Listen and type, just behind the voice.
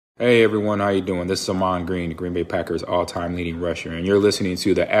Hey everyone, how you doing? This is Amon Green, the Green Bay Packers all-time leading rusher, and you're listening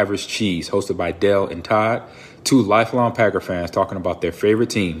to The Average Cheese, hosted by Dell and Todd, two lifelong Packer fans talking about their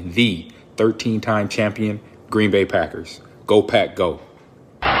favorite team, the 13-time champion Green Bay Packers. Go Pack, go. What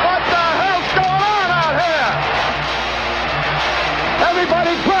the hell's going on out here?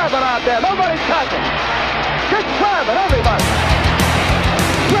 Everybody's grabbing out there. Nobody's touching. Just grabbing, everybody.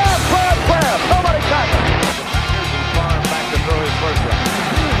 Grab. Nobody touching. Anderson far back to throw his first round.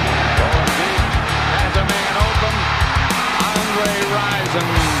 Going deep. Has a man open. Andre Rison.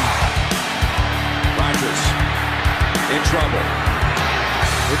 Rodgers in trouble.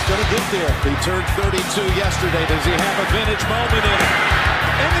 It's going to get there. He turned 32 yesterday. Does he have a vintage moment in it?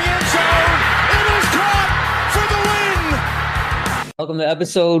 In the end zone. It is caught for the win. Welcome to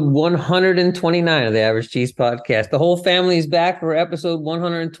episode 129 of the Average Cheese Podcast. The whole family is back for episode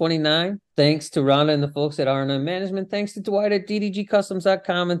 129. Thanks to Rhonda and the folks at R&M Management. Thanks to Dwight at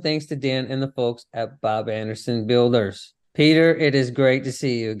ddgcustoms.com. And thanks to Dan and the folks at Bob Anderson Builders. Peter, it is great to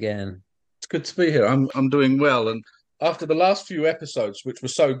see you again. It's good to be here. I'm doing well. And after the last few episodes, which were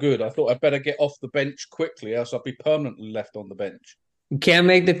so good, I thought I'd better get off the bench quickly, else I'll be permanently left on the bench. You can't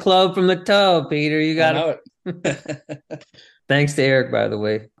make the club from the tub, Peter. You got it. Thanks to Eric, by the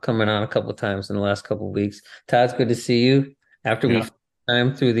way, coming on a couple of times in the last couple of weeks. Todd, it's good to see you after we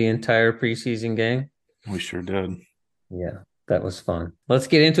time through the entire preseason game. We sure did. Yeah, that was fun. Let's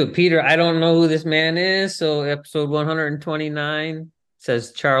get into it. Peter, I don't know who this man is, so episode 129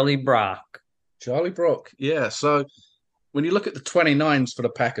 says Charley Brock. Charley Brock, yeah. So when you look at the 29s for the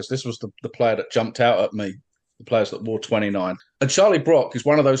Packers, this was the player that jumped out at me, the players that wore 29. And Charley Brock is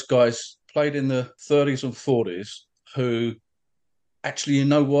one of those guys, played in the 30s and 40s, who actually, you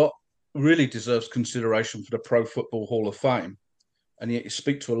know what, really deserves consideration for the Pro Football Hall of Fame. And yet you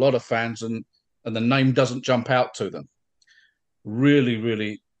speak to a lot of fans and the name doesn't jump out to them. Really,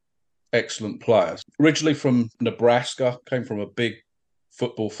 really excellent players. Originally from Nebraska, came from a big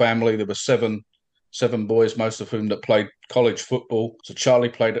football family. There were seven boys, most of whom that played college football. So Charley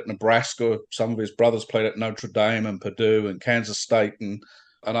played at Nebraska. Some of his brothers played at Notre Dame and Purdue and Kansas State and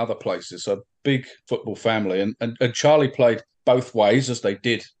other places. So big football family. And Charley played both ways, as they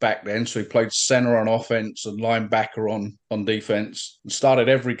did back then. So he played center on offense and linebacker on defense, and started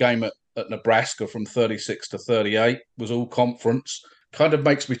every game at Nebraska from 36 to 38, was all conference. Kind of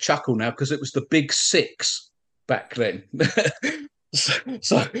makes me chuckle now because it was the Big Six back then.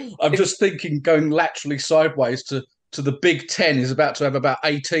 so I'm just thinking, going laterally sideways to the Big Ten is about to have about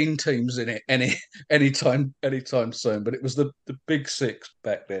 18 teams in it anytime soon. But it was the Big Six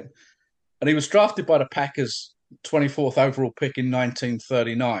back then. And he was drafted by the Packers 24th overall pick in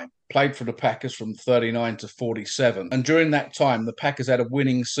 1939, played for the Packers from 39 to 47. And during that time, the Packers had a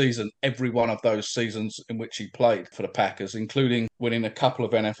winning season every one of those seasons in which he played for the Packers, including winning a couple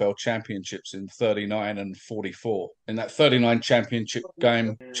of NFL championships in 39 and 44. In that 39 championship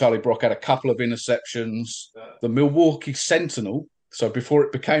game, Charley Brock had a couple of interceptions. The Milwaukee Sentinel, so before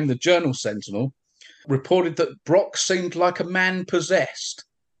it became the Journal Sentinel, reported that Brock seemed like a man possessed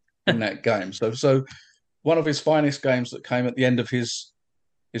in that game. So one of his finest games that came at the end of his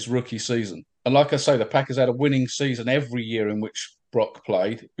rookie season. And like I say, the Packers had a winning season every year in which Brock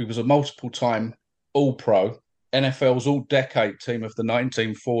played. He was a multiple-time All-Pro, NFL's All-Decade team of the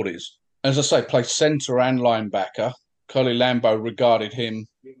 1940s. As I say, played centre and linebacker. Curly Lambeau regarded him,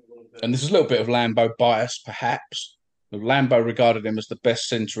 and this is a little bit of Lambeau bias, perhaps. Lambeau regarded him as the best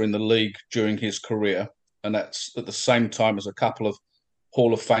centre in the league during his career, and that's at the same time as a couple of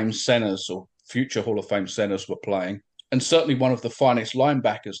Hall of Fame centers or future Hall of Fame centers were playing, and certainly one of the finest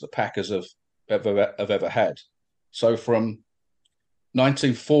linebackers the Packers have ever had. So from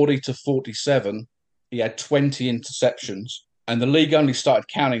 1940 to 47, he had 20 interceptions, and the league only started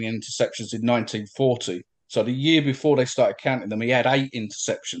counting interceptions in 1940. So the year before they started counting them, he had 8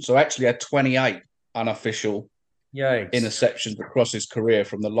 interceptions. So actually had 28 unofficial interceptions across his career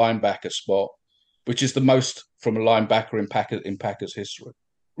from the linebacker spot, which is the most from a linebacker in Packers history.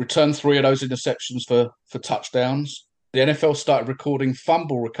 Returned 3 of those interceptions for touchdowns. The NFL started recording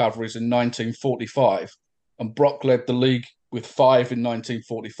fumble recoveries in 1945, and Brock led the league with 5 in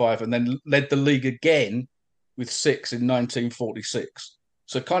 1945, and then led the league again with 6 in 1946.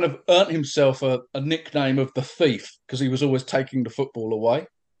 So kind of earned himself a nickname of the Thief, because he was always taking the football away.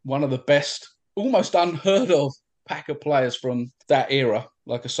 One of the best, almost unheard of Packer players from that era,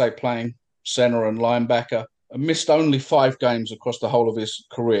 like I say, playing center and linebacker. And missed only 5 games across the whole of his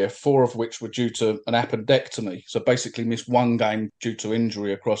career, 4 of which were due to an appendectomy. So basically missed 1 game due to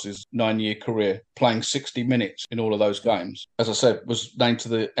injury across his 9-year career, playing 60 minutes in all of those games. As I said, was named to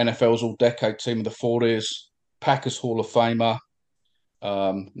the NFL's All-Decade team of the 40s, Packers Hall of Famer,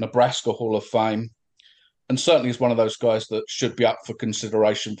 Nebraska Hall of Fame, and certainly is one of those guys that should be up for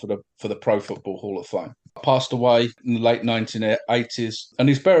consideration for the Pro Football Hall of Fame. Passed away in the late 1980s, and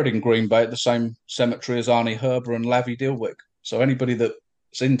he's buried in Green Bay at the same cemetery as Arnie Herber and Lavi Dilweg. So anybody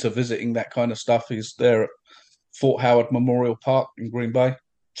that's into visiting that kind of stuff, he's there at Fort Howard Memorial Park in Green Bay.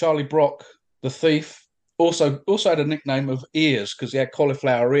 Charley Brock, the thief, also had a nickname of Ears because he had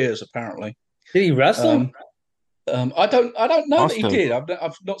cauliflower ears, apparently. Did he wrestle? I don't know that he did.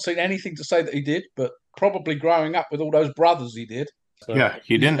 I've not seen anything to say that he did, but probably growing up with all those brothers, he did. So yeah,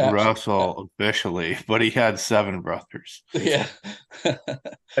 he didn't wrestle officially, but he had 7 brothers. Yeah.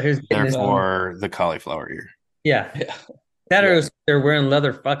 Therefore, the cauliflower ear. Yeah. That or they're wearing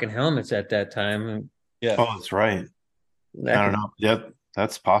leather fucking helmets at that time. Yeah. Oh, that's right. I don't know. Yep,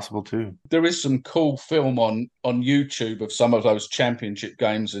 that's possible too. There is some cool film on YouTube of some of those championship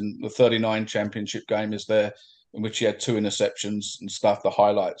games, and the 39 championship game is there, in which he had 2 interceptions and stuff, the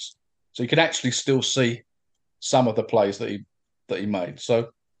highlights. So you can actually still see some of the plays that he made. So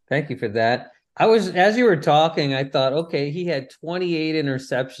thank you for that. As you were talking, I thought, okay, he had 28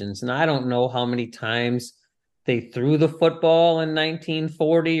 interceptions, and I don't know how many times they threw the football in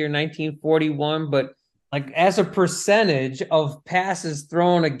 1940 or 1941, but like as a percentage of passes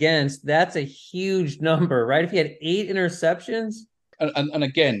thrown against, that's a huge number, right? If he had 8 interceptions. And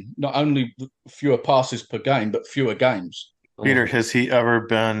again, not only fewer passes per game, but fewer games. Peter, has he ever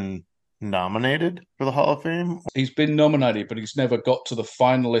been nominated for the Hall of Fame? He's been nominated, but he's never got to the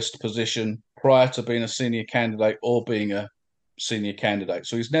finalist position prior to being a senior candidate or being a senior candidate.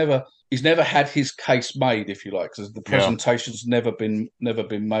 So he's never had his case made, if you like, because the presentation's never been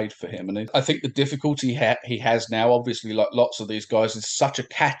made for him. And I think the difficulty he has now, obviously, like lots of these guys, is such a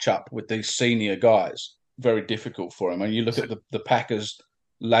catch up with these senior guys. Very difficult for him. And you look at the Packers,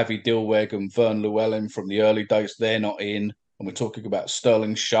 Lavi Dilweg and Vern Llewellyn from the early days, they're not in. And we're talking about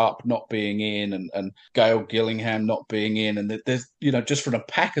Sterling Sharp not being in and Gail Gillingham not being in. And there's, just from a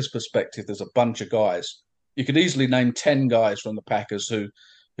Packers perspective, there's a bunch of guys. You could easily name 10 guys from the Packers who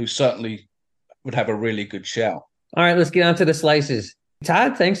certainly would have a really good shout. All right, let's get on to the slices.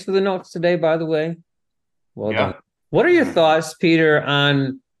 Todd, thanks for the notes today, by the way. Well done. What are your thoughts, Peter,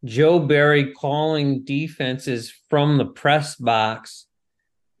 on Joe Barry calling defenses from the press box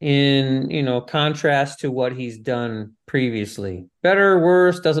in, contrast to what he's done previously? Better,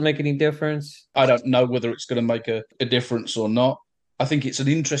 worse, doesn't make any difference? I don't know whether it's going to make a difference or not. I think it's an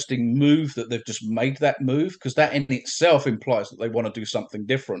interesting move that they've just made that move, because that in itself implies that they want to do something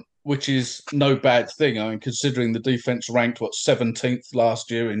different, which is no bad thing. I mean, considering the defense ranked, 17th last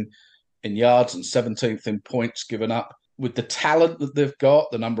year in yards and 17th in points given up. With the talent that they've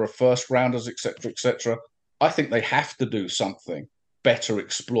got, the number of first rounders, etc., I think they have to do something better,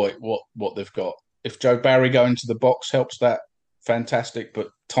 exploit what they've got. If Joe Barry going to the box helps that, fantastic, but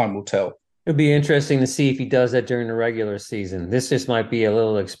time will tell. It'll be interesting to see if he does that during the regular season. This just might be a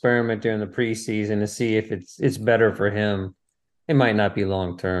little experiment during the preseason to see if it's better for him. It might not be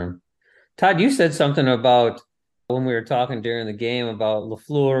long term. Todd, you said something about when we were talking during the game about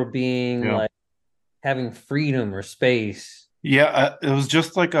LaFleur being like having freedom or space. Yeah, it was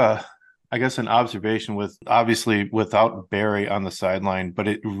just like an observation with, obviously without Barry on the sideline, but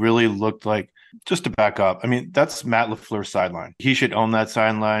it really looked like, just to back up, I mean, that's Matt LaFleur's sideline. He should own that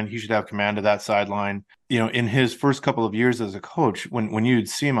sideline. He should have command of that sideline. In his first couple of years as a coach, when you'd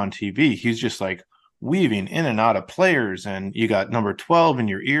see him on TV, he's just like weaving in and out of players, and you got number 12 in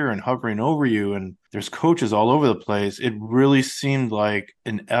your ear and hovering over you, and there's coaches all over the place. It really seemed like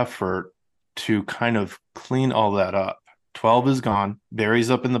an effort to kind of clean all that up. 12 is gone.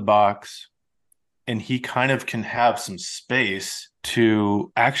 Barry's up in the box, and he kind of can have some space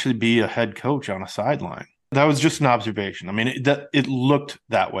to actually be a head coach on a sideline. That was just an observation. I mean, it looked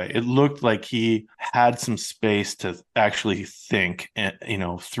that way. It looked like he had some space to actually think,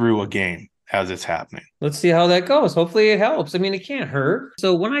 through a game as it's happening. Let's see how that goes. Hopefully it helps. I mean, it can't hurt.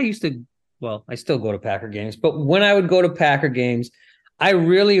 So when I still go to Packer games, but when I would go to Packer games, I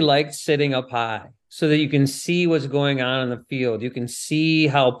really liked sitting up high so that you can see what's going on in the field. You can see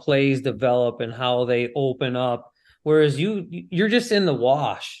how plays develop and how they open up. Whereas you're just in the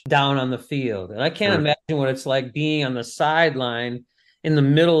wash down on the field. And I can't imagine what it's like being on the sideline in the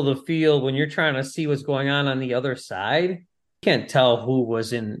middle of the field when you're trying to see what's going on the other side. You can't tell who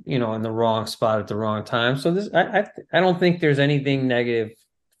was in the wrong spot at the wrong time. So I don't think there's anything negative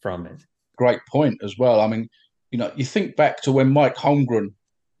from it. Great point as well. I mean, you think back to when Mike Holmgren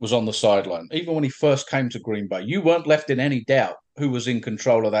was on the sideline. Even when he first came to Green Bay, you weren't left in any doubt who was in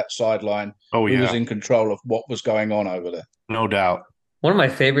control of that sideline, who was in control of what was going on over there. No doubt. One of my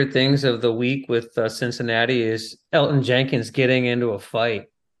favorite things of the week with Cincinnati is Elton Jenkins getting into a fight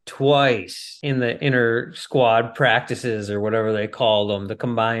twice in the inter squad practices or whatever they call them, the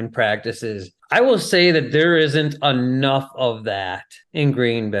combined practices. I will say that there isn't enough of that in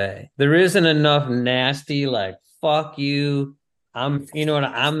Green Bay. There isn't enough nasty, like, fuck you. I'm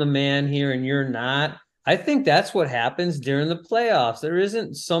the man here and you're not. I think that's what happens during the playoffs. There's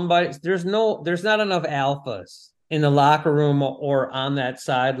not enough alphas in the locker room or on that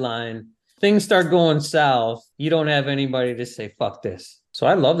sideline. Things start going south. You don't have anybody to say, fuck this. So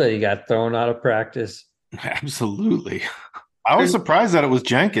I love that he got thrown out of practice. Absolutely. I was surprised that it was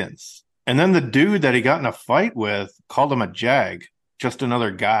Jenkins. And then the dude that he got in a fight with called him a jag, just another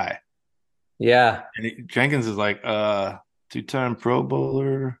guy. Yeah. And Jenkins is like, two-time Pro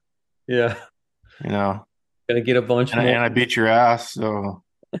Bowler. Yeah. Gonna get a bunch more. And I beat your ass, so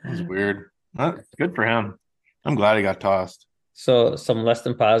it was weird. Good for him. I'm glad he got tossed. So some less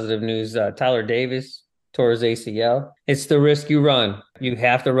than positive news. Tyler Davis tore his ACL. It's the risk you run. You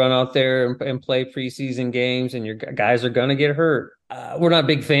have to run out there and play preseason games, and your guys are going to get hurt. We're not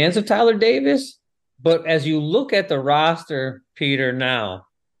big fans of Tyler Davis, but as you look at the roster, Peter,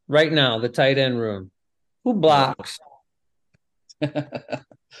 right now, the tight end room, who blocks?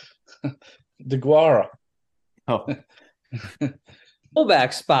 DeGuara. Oh.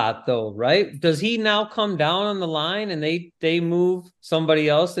 Fullback spot, though, right? Does he now come down on the line and they move somebody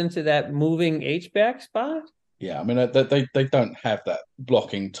else into that moving H-back spot? Yeah, I mean, they don't have that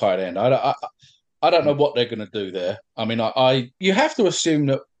blocking tight end. I don't know what they're going to do there. I mean, you have to assume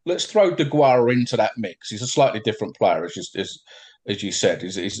that, let's throw DeGuara into that mix. He's a slightly different player, as you said.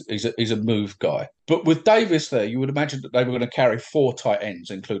 He's a move guy. But with Davis there, you would imagine that they were going to carry 4 tight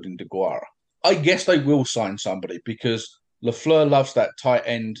ends, including DeGuara. I guess they will sign somebody because LaFleur loves that tight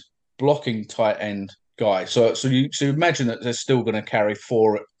end, blocking tight end guy. So you imagine that they're still going to carry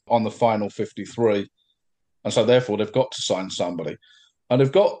 4 on the final 53. And so therefore they've got to sign somebody. And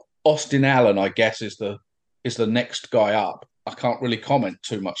they've got Austin Allen, I guess, is the next guy up. I can't really comment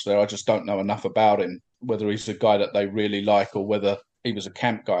too much there. I just don't know enough about him, whether he's a guy that they really like or whether he was a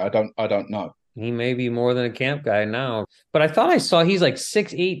camp guy. I don't know. He may be more than a camp guy now. But I thought I saw he's like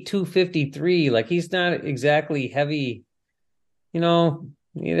 6'8", 253. Like, he's not exactly heavy. He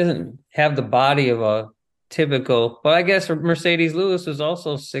doesn't have the body of a typical, but I guess Mercedes Lewis was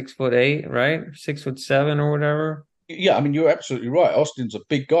also 6'8", right? 6'7" or whatever. Yeah, I mean, you're absolutely right. Austin's a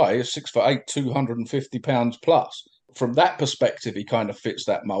big guy. He's 6'8", 250 pounds plus. From that perspective, he kind of fits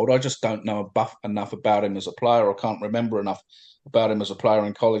that mold. I just don't know enough about him as a player, or can't remember enough about him as a player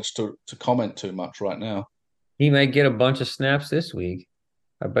in college to comment too much right now. He may get a bunch of snaps this week.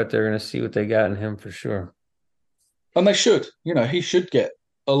 I bet they're going to see what they got in him for sure. And they should. He should get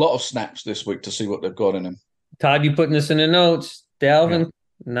a lot of snaps this week to see what they've got in him. Todd, you putting this in the notes. Dalvin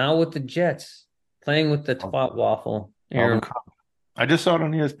now with the Jets, playing with the twat waffle. I just saw it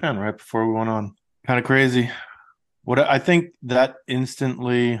on ESPN right before we went on. Kind of crazy. What I think that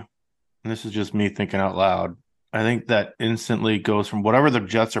instantly, and this is just me thinking out loud, I think that instantly goes from whatever the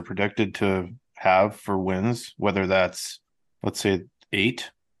Jets are predicted to have for wins, whether that's, let's say,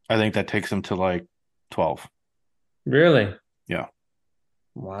 8, I think that takes them to like 12. Really? Yeah.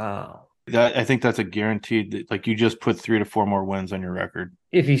 Wow. I think that's a guaranteed, like, you just put 3 to 4 more wins on your record.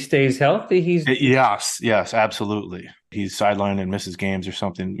 If he stays healthy, Yes, absolutely. He's sidelined and misses games or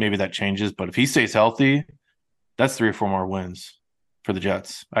something. Maybe that changes, but if he stays healthy, that's 3 or 4 more wins for the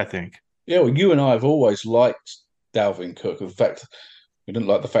Jets, I think. Yeah, well, you and I have always liked Dalvin Cook. In fact, we didn't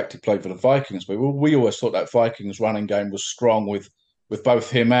like the fact he played for the Vikings, but we always thought that Vikings running game was strong with both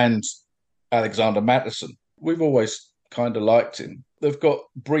him and Alexander Mattison. We've always kind of liked him. They've got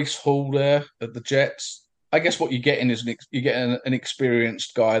Breece Hall there at the Jets. I guess what you're getting is an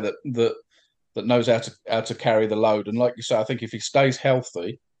experienced guy that knows how to carry the load. And like you say, I think if he stays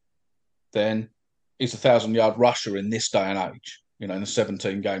healthy, then he's a 1,000-yard rusher in this day and age, in a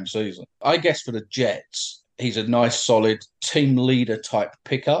 17-game season. I guess for the Jets, he's a nice, solid team leader type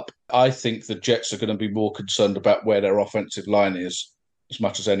pickup. I think the Jets are going to be more concerned about where their offensive line is as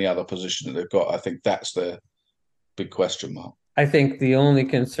much as any other position that they've got. I think that's their big question mark. I think the only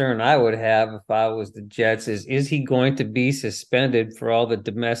concern I would have if I was the Jets is he going to be suspended for all the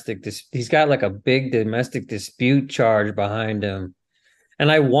domestic he's got like a big domestic dispute charge behind him.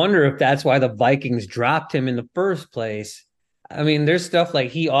 And I wonder if that's why the Vikings dropped him in the first place. I mean, there's stuff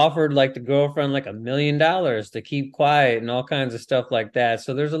like he offered like the girlfriend like $1 million to keep quiet and all kinds of stuff like that.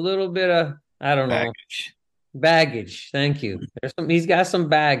 So there's a little bit of, I don't know. Baggage. Thank you. He's got some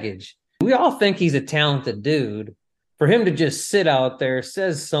baggage. We all think he's a talented dude. For him to just sit out there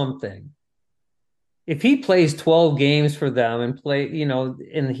says something. if he plays 12 games for them and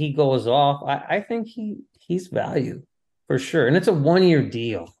and he goes off, I think he's value for sure. And it's a 1-year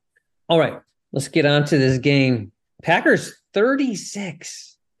deal. All right, let's get on to this game. Packers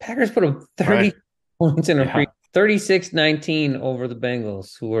 36. Packers put up 30 points in a 36-19 over the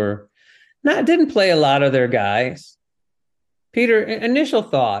Bengals, who didn't play a lot of their guys. Peter, initial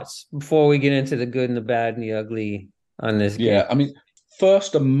thoughts before we get into the good and the bad and the ugly on this game. Yeah, I mean,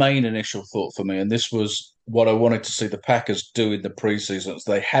 first, a main initial thought for me, and this was what I wanted to see the Packers do in the preseason, is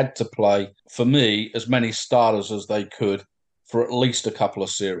they had to play, for me, as many starters as they could for at least a couple of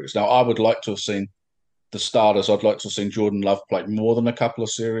series. Now, I would like to have seen the starters. I'd like to have seen Jordan Love play more than a couple of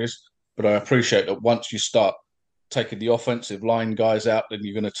series, but I appreciate that once you start taking the offensive line guys out, then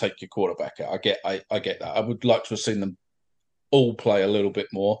you're going to take your quarterback out. I get that. I would like to have seen them all play a little bit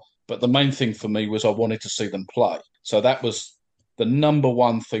more. But the main thing for me was I wanted to see them play. So that was the number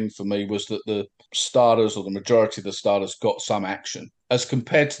one thing for me, was that the starters, or the majority of the starters, got some action. As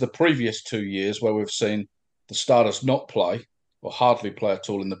compared to the previous 2 years where we've seen the starters not play or hardly play at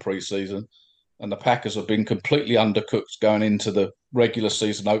all in the preseason, and the Packers have been completely undercooked going into the regular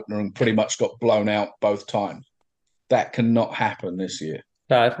season opener and pretty much got blown out both times. That cannot happen this year.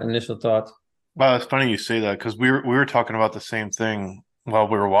 Todd, initial thoughts? Well, it's funny you say that, because we were talking about the same thing while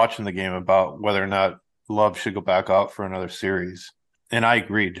we were watching the game, about whether or not Love should go back out for another series. And I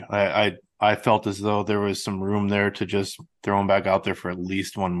agreed. I felt as though there was some room there to just throw him back out there for at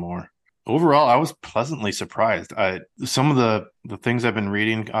least one more. Overall, I was pleasantly surprised. Some of the things I've been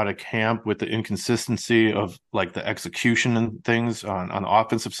reading out of camp, with the inconsistency of like the execution and things on the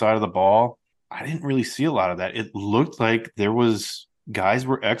offensive side of the ball, I didn't really see a lot of that. It looked like there was guys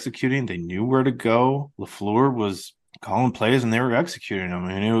were executing. They knew where to go. LaFleur was calling plays and they were executing them.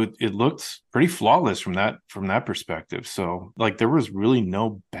 I mean, it looked pretty flawless from that perspective. So like, there was really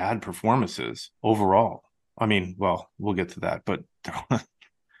no bad performances overall. I mean, well, we'll get to that, but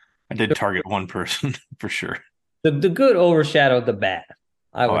I did target one person for sure. The good overshadowed the bad.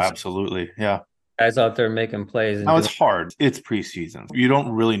 Absolutely. Yeah. Guys out there making plays. Now it's hard. It's preseason. You don't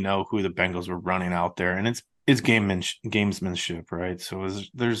really know who the Bengals were running out there, and it's gamesmanship, right? So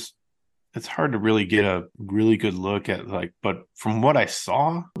it's hard to really get a really good look at, like, but from what I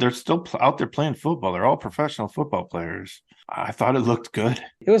saw, they're still out there playing football. They're all professional football players. I thought it looked good.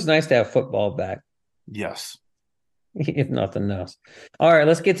 It was nice to have football back. Yes. If nothing else. All right,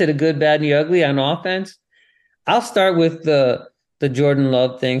 let's get to the good, bad, and the ugly on offense. I'll start with the Jordan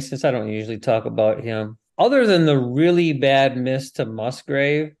Love thing, since I don't usually talk about him. Other than the really bad miss to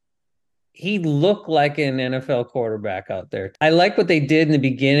Musgrave, he looked like an NFL quarterback out there. I like what they did in the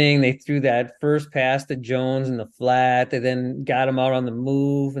beginning. They threw that first pass to Jones in the flat. They then got him out on the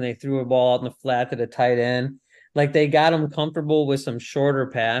move, and they threw a ball out in the flat to the tight end. Like, they got him comfortable with some shorter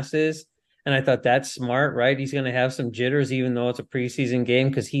passes. And I thought, that's smart, right? He's going to have some jitters, even though it's a preseason game,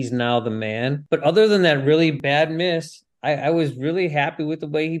 because he's now the man. But other than that really bad miss, I was really happy with the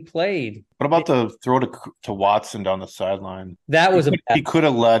way he played. What about the throw to Watson down the sideline? That was he could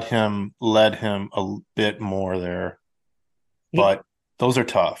have led him a bit more there, but those are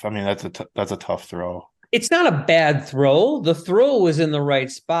tough. I mean, that's a tough throw. It's not a bad throw. The throw was in the right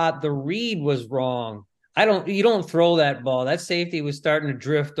spot. The read was wrong. You don't throw that ball. That safety was starting to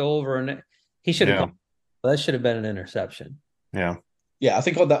drift over, and he should have. That should have been an interception. Yeah. Yeah, I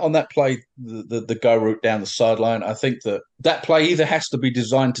think on that play, the go route down the sideline, I think that play either has to be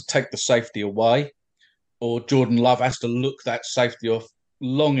designed to take the safety away, or Jordan Love has to look that safety off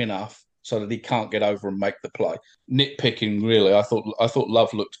long enough so that he can't get over and make the play. Nitpicking, really. I thought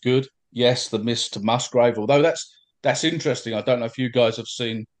Love looked good. Yes, the miss to Musgrave, although that's interesting. I don't know if you guys have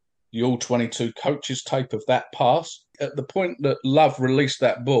seen the All-22 coaches tape of that pass. At the point that Love released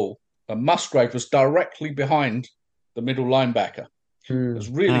that ball, Musgrave was directly behind the middle linebacker. It was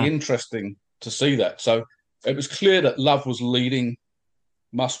really interesting to see that. So it was clear that Love was leading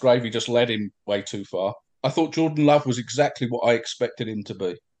Musgrave. He just led him way too far. I thought Jordan Love was exactly what I expected him to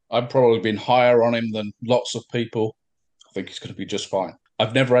be. I've probably been higher on him than lots of people. I think he's going to be just fine.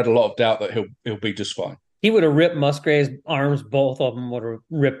 I've never had a lot of doubt that he'll be just fine. He would have ripped Musgrave's arms. Both of them would have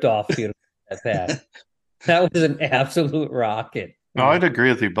ripped off that pass. That was an absolute rocket. No, I'd agree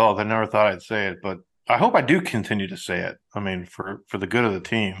with you both. I never thought I'd say it, but I hope I do continue to say it. I mean, for the good of the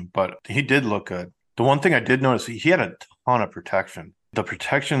team, but he did look good. The one thing I did notice, he had a ton of protection. The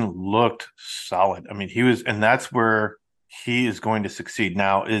protection looked solid. I mean, and that's where he is going to succeed.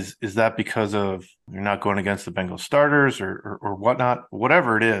 Now, is that because of you're not going against the Bengals starters or whatnot?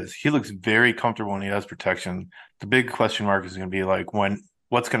 Whatever it is, he looks very comfortable when he has protection. The big question mark is going to be like,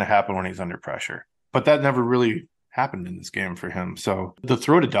 what's going to happen when he's under pressure? But that never really happened in this game for him. So the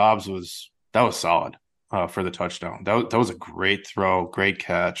throw to Dobbs was solid. for the touchdown. That was a great throw, great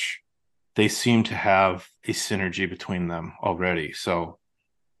catch. They seem to have a synergy between them already. So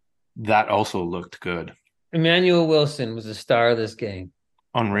that also looked good. Emmanuel Wilson was the star of this game.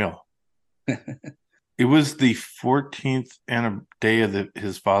 Unreal. It was the 14th day of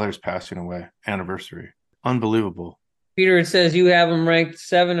his father's passing away anniversary. Unbelievable. Peter, it says you have him ranked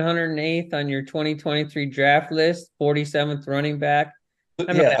 708th on your 2023 draft list, 47th running back.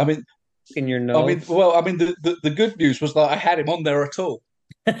 I mean, in your notes. The good news was that I had him on there at all.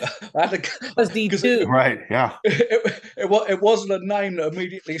 Was D2. Right, yeah. It wasn't a name that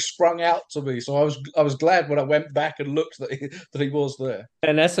immediately sprung out to me, so I was glad when I went back and looked that he was there.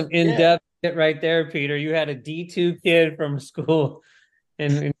 And that's some in-depth shit right there, Peter. You had a D2 kid from school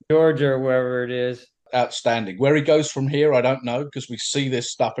in Georgia or wherever it is. Outstanding. Where he goes from here, I don't know, because we see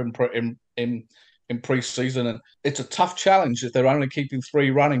this stuff in preseason, and it's a tough challenge if they're only keeping 3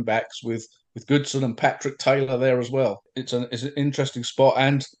 running backs with Goodson and Patrick Taylor there as well. It's an interesting spot,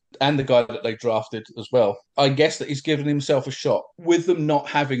 and the guy that they drafted as well. I guess that he's given himself a shot with them not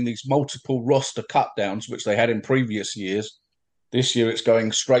having these multiple roster cut downs, which they had in previous years. This year, it's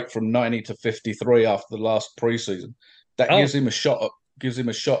going straight from 90 to 53 after the last preseason. That gives him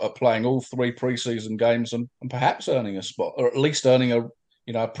a shot at playing all 3 preseason games and perhaps earning a spot, or at least earning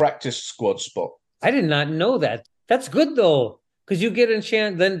a practice squad spot. I did not know that. That's good though. Because you get a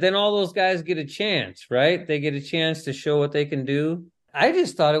chance, then all those guys get a chance, right? They get a chance to show what they can do. I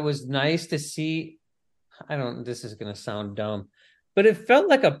just thought it was nice to see. This is going to sound dumb, but it felt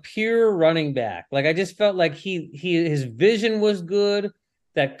like a pure running back. Like I just felt like his vision was good.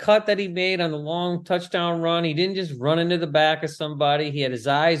 That cut that he made on the long touchdown run, he didn't just run into the back of somebody. He had his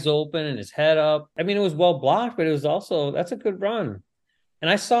eyes open and his head up. I mean, it was well blocked, but it was also, that's a good run.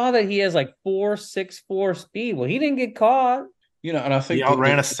 And I saw that he has like 4.64 speed. Well, he didn't get caught. And I think he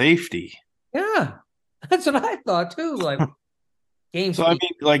outran a safety. Yeah, that's what I thought too. Like game. So speed.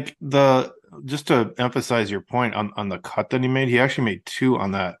 I mean, just to emphasize your point on the cut that he made, he actually made 2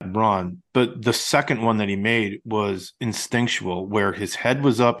 on that run. But the second one that he made was instinctual, where his head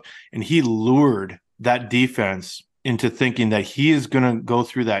was up and he lured that defense into thinking that he is going to go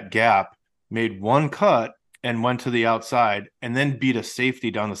through that gap, made 1 cut and went to the outside and then beat a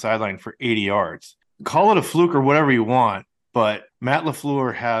safety down the sideline for 80 yards. Call it a fluke or whatever you want, but Matt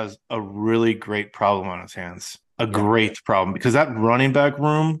LaFleur has a really great problem on his hands. Great problem, because that running back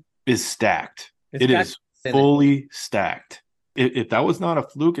room is stacked. It is fully stacked. If that was not a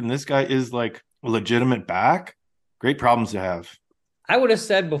fluke and this guy is like a legitimate back, great problems to have. I would have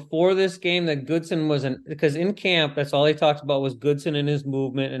said before this game that Goodson wasn't, because in camp, that's all he talked about was Goodson and his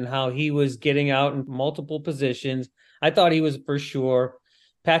movement and how he was getting out in multiple positions. I thought he was for sure.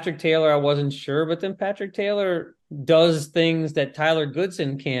 Patrick Taylor, I wasn't sure, but then Patrick Taylor does things that Tyler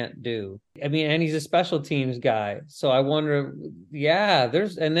Goodson can't do. I mean, and he's a special teams guy. So I wonder,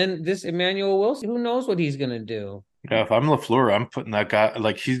 and then this Emmanuel Wilson, who knows what he's going to do? Yeah, if I'm LaFleur, I'm putting that guy,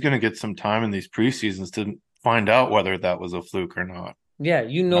 like he's going to get some time in these preseasons to find out whether that was a fluke or not. Yeah,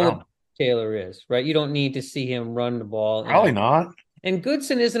 what Taylor is, right? You don't need to see him run the ball. Probably not. And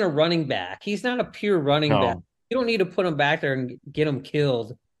Goodson isn't a running back. He's not a pure running back. You don't need to put him back there and get him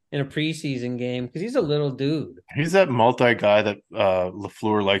killed in a preseason game because he's a little dude. He's that multi guy that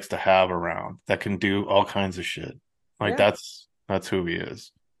LaFleur likes to have around that can do all kinds of shit. That's who he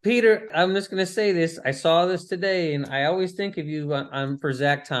is. Peter, I'm just going to say this. I saw this today, and I always think of you for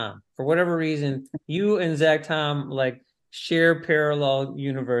Zach Tom. For whatever reason, you and Zach Tom share parallel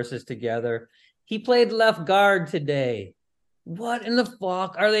universes together. He played left guard today. What in the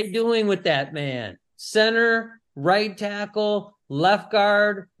fuck are they doing with that man? Center, right tackle, left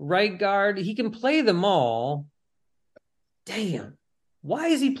guard, right guard. He can play them all. Damn. Why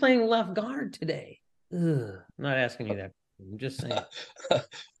is he playing left guard today? I'm not asking you that. I'm just saying.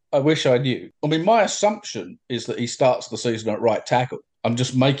 I wish I knew. I mean, my assumption is that he starts the season at right tackle. I'm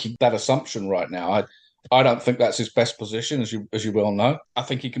just making that assumption right now. I don't think that's his best position, as you well know. I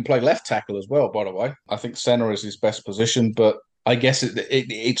think he can play left tackle as well, by the way. I think center is his best position, but I guess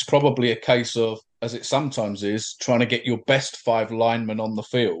it's probably a case of, as it sometimes is, trying to get your best 5 linemen on the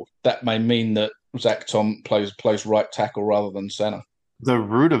field. That may mean that Zach Tom plays right tackle rather than center. The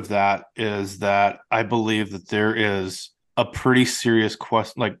root of that is that I believe that there is a pretty serious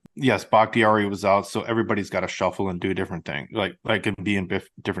question. Like, yes, Bakhtiari was out, so everybody's got to shuffle and do a different thing, like and be in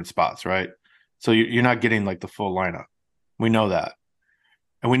different spots, right? So you're not getting the full lineup. We know that.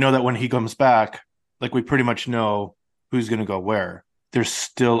 And we know that when he comes back, we pretty much know who's going to go where. There's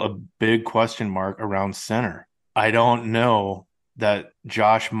still a big question mark around center. I don't know that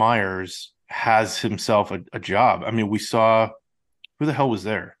Josh Myers has himself a job. I mean, we saw who the hell was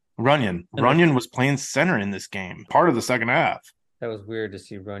there? Runyon was playing center in this game, part of the second half. That was weird to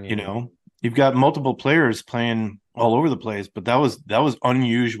see Runyon. You know, you've got multiple players playing all over the place, but that was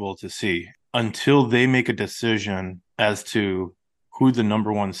unusual to see until they make a decision as to who the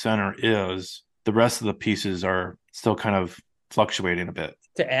number one center is. The rest of the pieces are still kind of fluctuating a bit.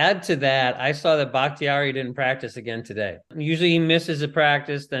 To add to that, I saw that Bakhtiari didn't practice again today. Usually he misses a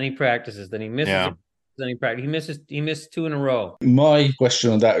practice, then he practices, then he misses then he practices. He missed 2 in a row. My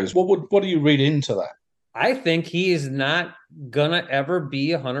question on that is, what do you read into that? I think he is not gonna ever be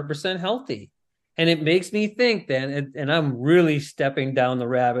 100% healthy. And it makes me think then, and I'm really stepping down the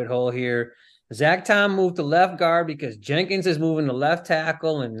rabbit hole here. Zach Tom moved to left guard because Jenkins is moving to left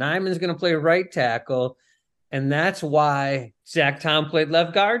tackle and Nyman's going to play right tackle. And that's why Zach Tom played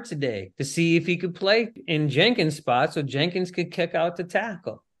left guard today, to see if he could play in Jenkins' spot so Jenkins could kick out to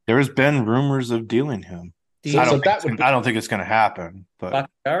tackle. There's been rumors of dealing him. I don't think it's going to happen. But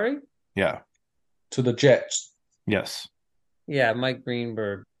Bakhtiari? Yeah. To the Jets? Yes. Yeah, Mike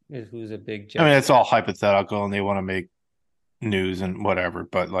Greenberg is who's a big Jet. I mean, it's all hypothetical and they want to make news and whatever,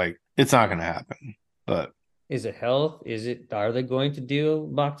 but like it's not going to happen. But is it health? Are they going to deal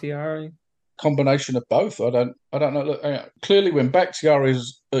Bakhtiari? Combination of both. I don't know. Look, clearly, when Bakhtiari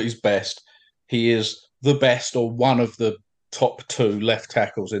is at his best, he is the best or one of the top 2 left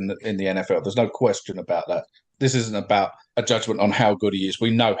tackles in the NFL. There's no question about that. This isn't about a judgment on how good he is. We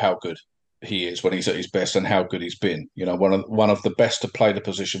know how good he is when he's at his best and how good he's been. You know, one of the best to play the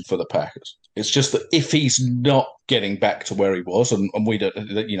position for the Packers. It's just that if he's not getting back to where he was, and we don't,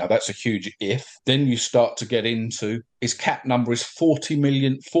 you know, that's a huge if, then you start to get into his cap number is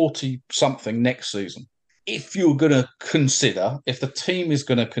 40 something next season. If you're going to consider, if the team is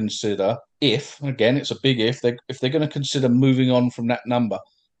going to consider, again, it's a big if they're going to consider moving on from that number,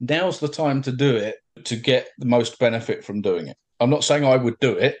 now's the time to do it to get the most benefit from doing it. I'm not saying I would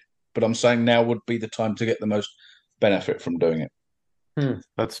do it, but I'm saying now would be the time to get the most benefit from doing it.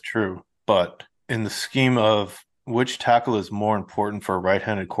 That's true. But in the scheme of which tackle is more important for a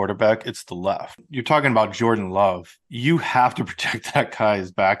right-handed quarterback, it's the left. You're talking about Jordan Love. You have to protect that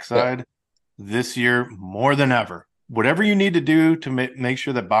guy's backside this year more than ever. Whatever you need to do to make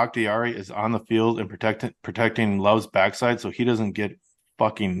sure that Bakhtiari is on the field and protecting Love's backside so he doesn't get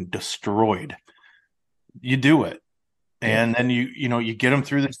fucking destroyed, you do it. And then you get him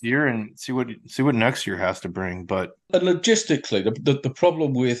through this year and see what next year has to bring. But logistically, the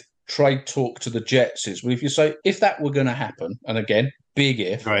problem with trade talk to the Jets is, well, if you say if that were going to happen, and again, big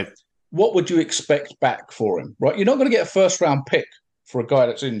if, right, what would you expect back for him? Right, you're not going to get a first-round pick for a guy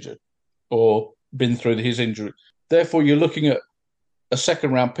that's injured or been through his injury. Therefore, you're looking at a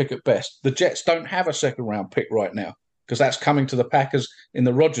second-round pick at best. The Jets don't have a second-round pick right now, because that's coming to the Packers in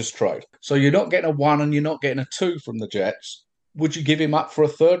the Rodgers trade. So you're not getting a 1 and you're not getting a 2 from the Jets. Would you give him up for a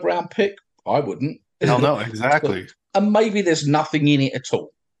third-round pick? I wouldn't. Hell no, exactly. And maybe there's nothing in it at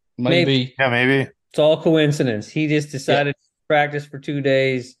all. Maybe. Yeah, maybe. It's all coincidence. He just decided to practice for 2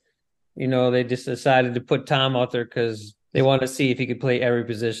 days. You know, they just decided to put Tom out there because they wanted to see if he could play every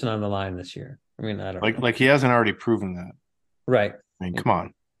position on the line this year. I mean, I don't know. Like he hasn't already proven that. Right. I mean, come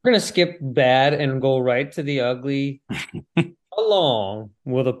on. We're going to skip bad and go right to the ugly. How long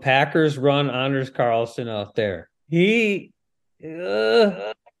will the Packers run Anders Carlson out there? Kicking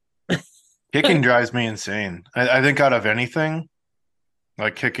drives me insane. I think out of anything,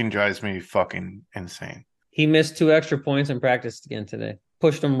 like kicking drives me fucking insane. He missed 2 extra points and practiced again today.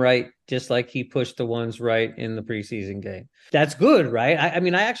 Pushed them right, just like he pushed the ones right in the preseason game. That's good, right? I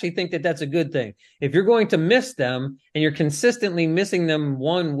mean, I actually think that that's a good thing. If you're going to miss them and you're consistently missing them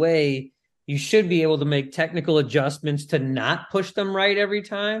one way, you should be able to make technical adjustments to not push them right every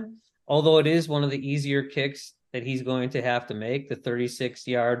time. Although it is one of the easier kicks that he's going to have to make, the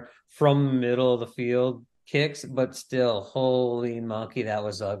 36-yard from the middle of the field kicks, but still, holy monkey, that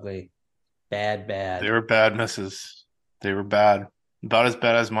was ugly. Bad. They were bad misses. They were bad. About as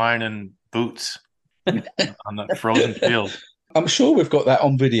bad as mine in boots on that frozen field. I'm sure we've got that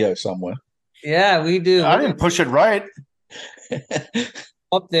on video somewhere. Yeah, we do. I didn't push it right.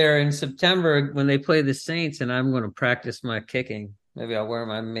 Up there in September when they play the Saints, and I'm going to practice my kicking. Maybe I'll wear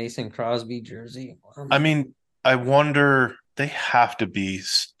my Mason Crosby jersey. I mean, I wonder, they have to be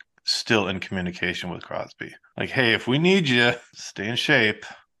still in communication with Crosby. Like, hey, if we need you, stay in shape.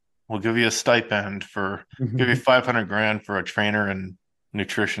 We'll give you a stipend give you $500,000 for a trainer and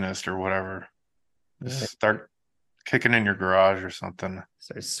nutritionist or whatever. Just start kicking in your garage or something.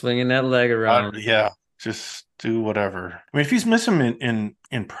 Start swinging that leg around. Just do whatever. I mean, if he's missing him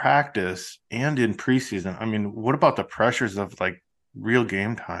in practice and in preseason, I mean, what about the pressures of like real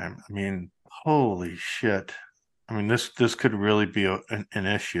game time? I mean, holy shit. I mean, this could really be an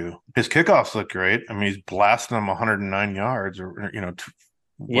issue. His kickoffs look great. I mean, he's blasting them 109 yards or Yeah,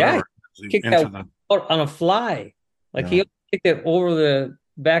 whatever he kicked into that the. out on a fly. Like he kicked it over the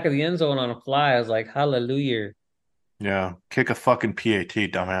back of the end zone on a fly. I was like, hallelujah. Yeah, kick a fucking PAT,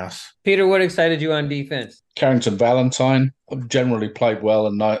 dumbass. Peter, what excited you on defense? Carrington Valentine generally played well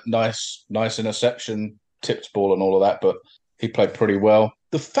and nice interception, tipped ball and all of that, but he played pretty well.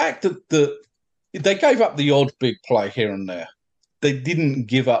 The fact that they gave up the odd big play here and there, they didn't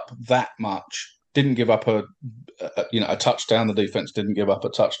give up that much. Didn't give up a touchdown. The defense didn't give up a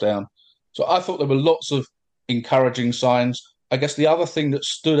touchdown. So I thought there were lots of encouraging signs. I guess the other thing that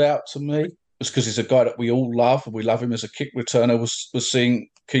stood out to me was because he's a guy that we all love, and we love him as a kick returner, was seeing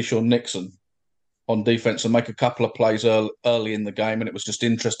Keyshawn Nixon on defense and make a couple of plays early in the game. And it was just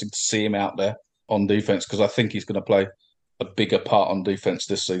interesting to see him out there on defense because I think he's going to play a bigger part on defense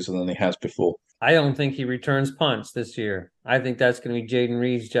this season than he has before. I don't think he returns punts this year. I think that's going to be Jaden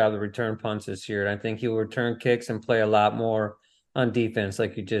Reed's job to return punts this year. And I think he'll return kicks and play a lot more on defense,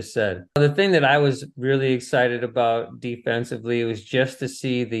 like you just said. The thing that I was really excited about defensively was just to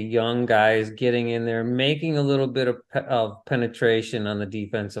see the young guys getting in there, making a little bit of penetration on the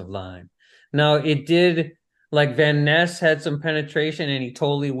defensive line. Now, it did, like Van Ness had some penetration and he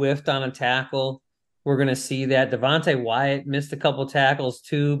totally whiffed on a tackle. We're going to see that. Devontae Wyatt missed a couple tackles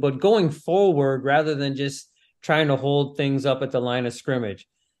too, but going forward, rather than just trying to hold things up at the line of scrimmage,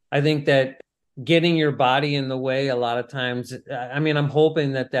 I think that getting your body in the way a lot of times, I mean, I'm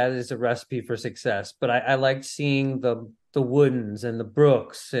hoping that is a recipe for success, but I liked seeing the Woodens and the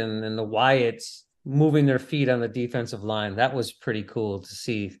Brooks and the Wyatts moving their feet on the defensive line. That was pretty cool to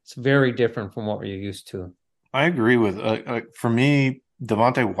see. It's very different from what we're used to. I agree with, for me,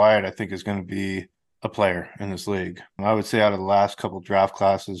 Devontae Wyatt, I think, is going to be a player in this league. I would say out of the last couple draft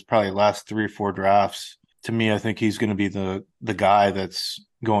classes, probably last 3 or 4 drafts, to me, I think he's going to be the guy that's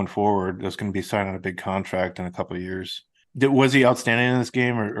going forward, that's going to be signing a big contract in a couple of years. Was he outstanding in this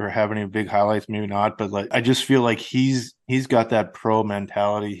game or have any big highlights? Maybe not, but like I just feel like he's got that pro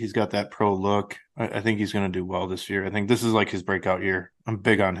mentality. He's got that pro look. I think he's going to do well this year. I think this is like his breakout year. I'm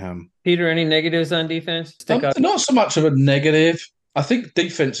big on him. Peter, any negatives on defense? Not so much of a negative. I think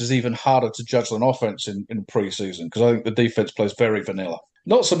defense is even harder to judge than offense in preseason because I think the defense plays very vanilla.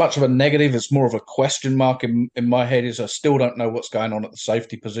 Not so much of a negative, it's more of a question mark in my head is I still don't know what's going on at the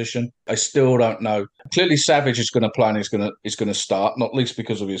safety position. I still don't know. Clearly Savage is going to play and he's going to start, not least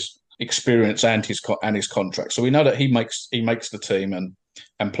because of his experience and his contract. So we know that he makes the team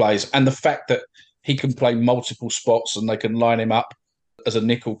and plays. And the fact that he can play multiple spots and they can line him up as a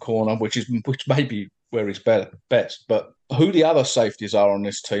nickel corner, which may be where he's best. But who the other safeties are on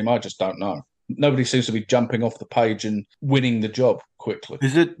this team, I just don't know. Nobody seems to be jumping off the page and winning the job quickly.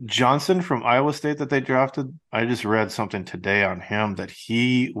 Is it Johnson from Iowa State that they drafted? I just read something today on him that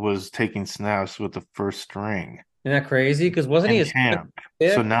he was taking snaps with the first string. Isn't that crazy? Because wasn't he a camp?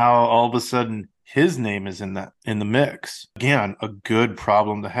 So now all of a sudden his name is in the mix. Again, a good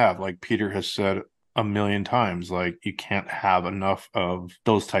problem to have. Like Peter has said a million times, like you can't have enough of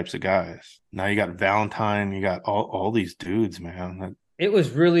those types of guys. Now you got Valentine, you got all these dudes, man. It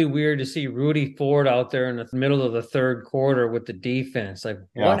was really weird to see Rudy Ford out there in the middle of the third quarter with the defense. Like,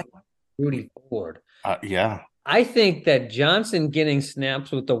 what? Rudy Ford? Yeah. I think that Johnson getting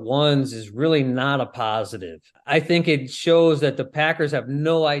snaps with the ones is really not a positive. I think it shows that the Packers have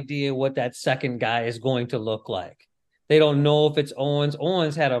no idea what that second guy is going to look like. They don't know if it's Owens.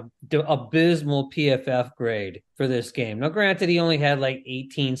 Owens had a abysmal PFF grade for this game. Now, granted, he only had like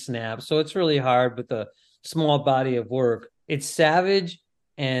 18 snaps, so it's really hard with the small body of work. It's Savage,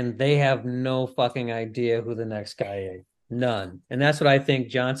 and they have no fucking idea who the next guy is. None. And that's what I think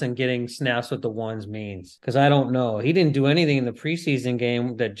Johnson getting snaps with the ones means, because I don't know. He didn't do anything in the preseason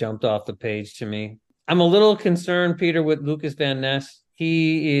game that jumped off the page to me. I'm a little concerned, Peter, with Lucas Van Ness.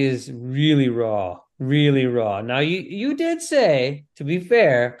 He is really raw. Really raw. Now, you did say, to be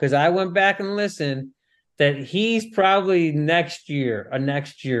fair, because I went back and listened, that he's probably a next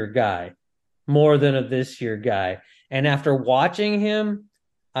year guy more than a this year guy. And after watching him,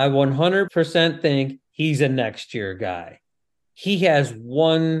 I 100% think he's a next year guy. He has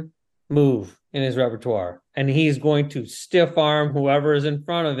one move in his repertoire, and he's going to stiff arm whoever is in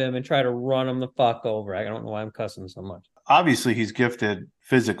front of him and try to run him the fuck over. I don't know why I'm cussing so much. Obviously, he's gifted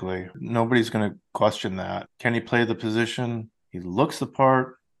physically. Nobody's going to question that. Can he play the position? He looks the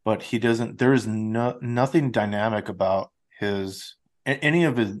part, but he doesn't. There is nothing dynamic about any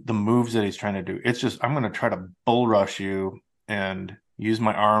of the moves that he's trying to do. It's just, I'm going to try to bull rush you and use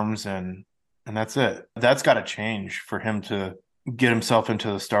my arms, and that's it. That's got to change for him to get himself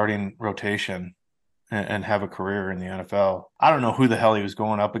into the starting rotation. and have a career in the NFL. I don't know who the hell he was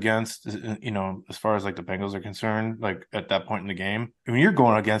going up against, as far as like the Bengals are concerned, like at that point in the game. I mean, you're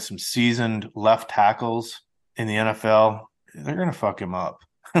going against some seasoned left tackles in the NFL. They're going to fuck him up.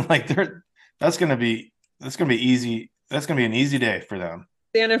 That's going to be easy. That's going to be an easy day for them.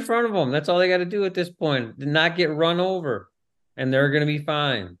 Stand in front of them. That's all they got to do at this point. Not get run over, and they're going to be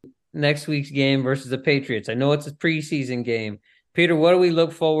fine. Next week's game versus the Patriots. I know it's a preseason game. Peter, what do we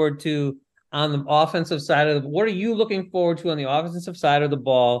look forward to on the offensive side of what are you looking forward to on the offensive side of the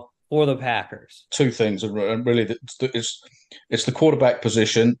ball for the Packers? Two things, and really, it's the quarterback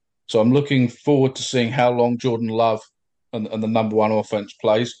position. So I'm looking forward to seeing how long Jordan Love and the number one offense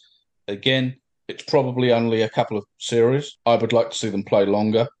plays. Again, it's probably only a couple of series. I would like to see them play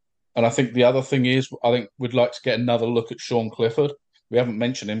longer. And I think the other thing is, I think we'd like to get another look at Sean Clifford. We haven't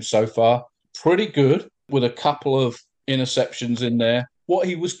mentioned him so far. Pretty good with a couple of interceptions in there. What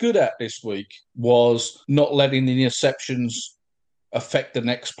he was good at this week was not letting the interceptions affect the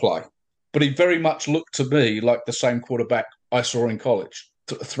next play. But he very much looked to me like the same quarterback I saw in college.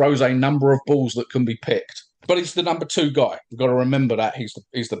 Throws a number of balls that can be picked. But he's the number two guy. We've got to remember that he's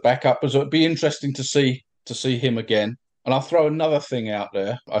the backup. So it'd be interesting to see him again. And I'll throw another thing out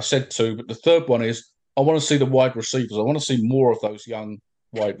there. I said two, but the third one is I want to see the wide receivers. I want to see more of those young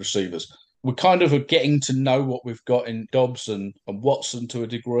wide receivers. We kind of are getting to know what we've got in Dobbs and Watson to a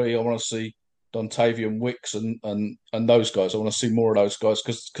degree. I want to see Dontavian Wicks and those guys. I want to see more of those guys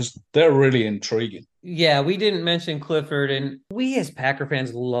because they're really intriguing. Yeah, we didn't mention Clifford, and we as Packer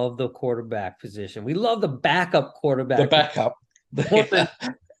fans love the quarterback position. We love the backup quarterback. The backup.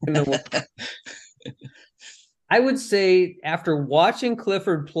 I would say after watching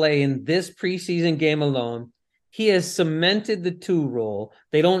Clifford play in this preseason game alone, he has cemented the two role.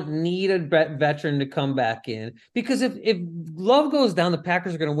 They don't need a veteran to come back in because if Love goes down, the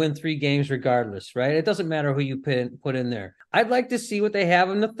Packers are going to win 3 games regardless, right? It doesn't matter who you put in there. I'd like to see what they have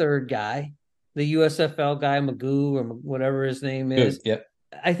in the third guy, the USFL guy, Magoo or whatever his name is. Good,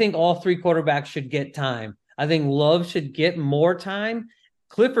 yeah. I think all 3 quarterbacks should get time. I think Love should get more time.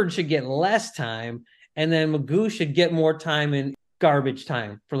 Clifford should get less time. And then Magoo should get more time in garbage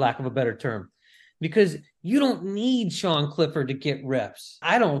time, for lack of a better term. Because you don't need Sean Clifford to get reps.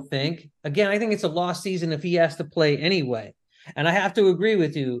 I don't think. Again, I think it's a lost season if he has to play anyway. And I have to agree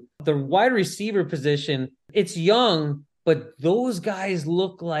with you. The wide receiver position, it's young, but those guys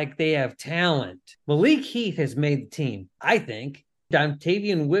look like they have talent. Malik Heath has made the team, I think.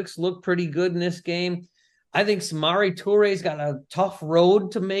 Dontavian Wicks looked pretty good in this game. I think Samori Toure's got a tough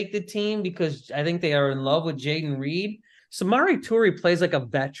road to make the team because I think they are in love with Jaden Reed. Samori Toure plays like a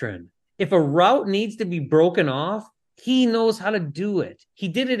veteran. If a route needs to be broken off, he knows how to do it. He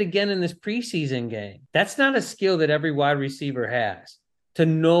did it again in this preseason game. That's not a skill that every wide receiver has, to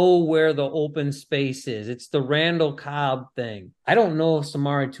know where the open space is. It's the Randall Cobb thing. I don't know if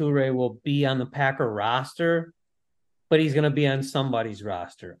Samori Toure will be on the Packer roster, but he's going to be on somebody's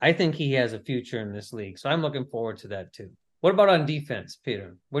roster. I think he has a future in this league, so I'm looking forward to that too. What about on defense,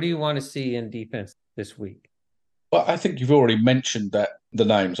 Peter? What do you want to see in defense this week? Well, I think you've already mentioned the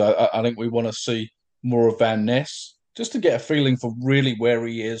names. I think we want to see more of Van Ness, just to get a feeling for really where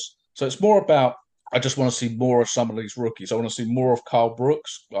he is. So it's more about, I just want to see more of some of these rookies. I want to see more of Kyle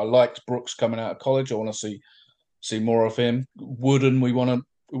Brooks. I liked Brooks coming out of college. I want to see more of him. Wooden, we want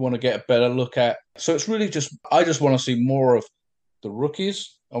to get a better look at. So it's really I just want to see more of the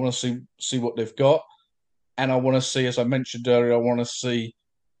rookies. I want to see what they've got. And I want to see, as I mentioned earlier, I want to see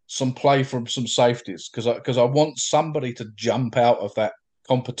some play from some safeties because I want somebody to jump out of that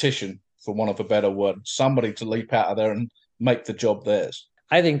competition, for want of a better word, somebody to leap out of there and make the job theirs.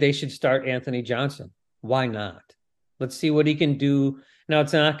 I think they should start Anthony Johnson. Why not? Let's see what he can do. Now,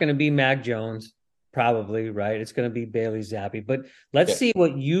 it's not going to be Mac Jones, probably, right? It's going to be Bailey Zappi. But let's see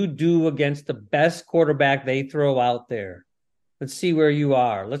what you do against the best quarterback they throw out there. Let's see where you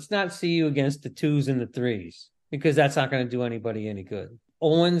are. Let's not see you against the 2s and the 3s because that's not going to do anybody any good.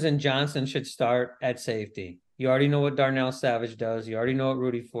 Owens and Johnson should start at safety. You already know what Darnell Savage does. You already know what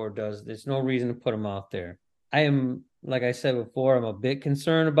Rudy Ford does. There's no reason to put him out there. I am, like I said before, I'm a bit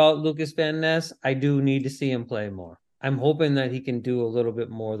concerned about Lucas Van Ness. I do need to see him play more. I'm hoping that he can do a little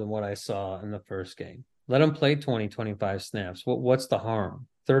bit more than what I saw in the first game. Let him play 20, 25 snaps. What's the harm?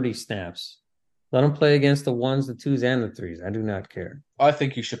 30 snaps. Let him play against the 1s, the 2s, and the 3s. I do not care. I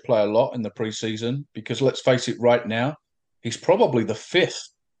think he should play a lot in the preseason because let's face it, right now, he's probably the 5th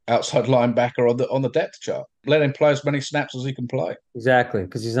outside linebacker on the depth chart. Let him play as many snaps as he can play. Exactly,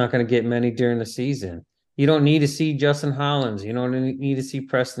 because he's not going to get many during the season. You don't need to see Justin Hollins. You don't need to see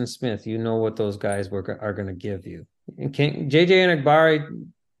Preston Smith. You know what those guys are going to give you. And J.J. Enagbare,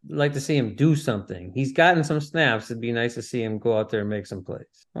 like to see him do something. He's gotten some snaps. It'd be nice to see him go out there and make some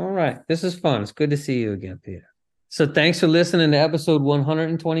plays. All right. This is fun. It's good to see you again, Peter. So thanks for listening to episode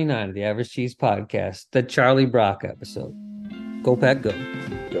 129 of the Average Cheese Podcast, the Charlie Brock episode. Go Pack Go.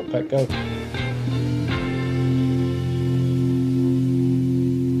 Go Pack Go.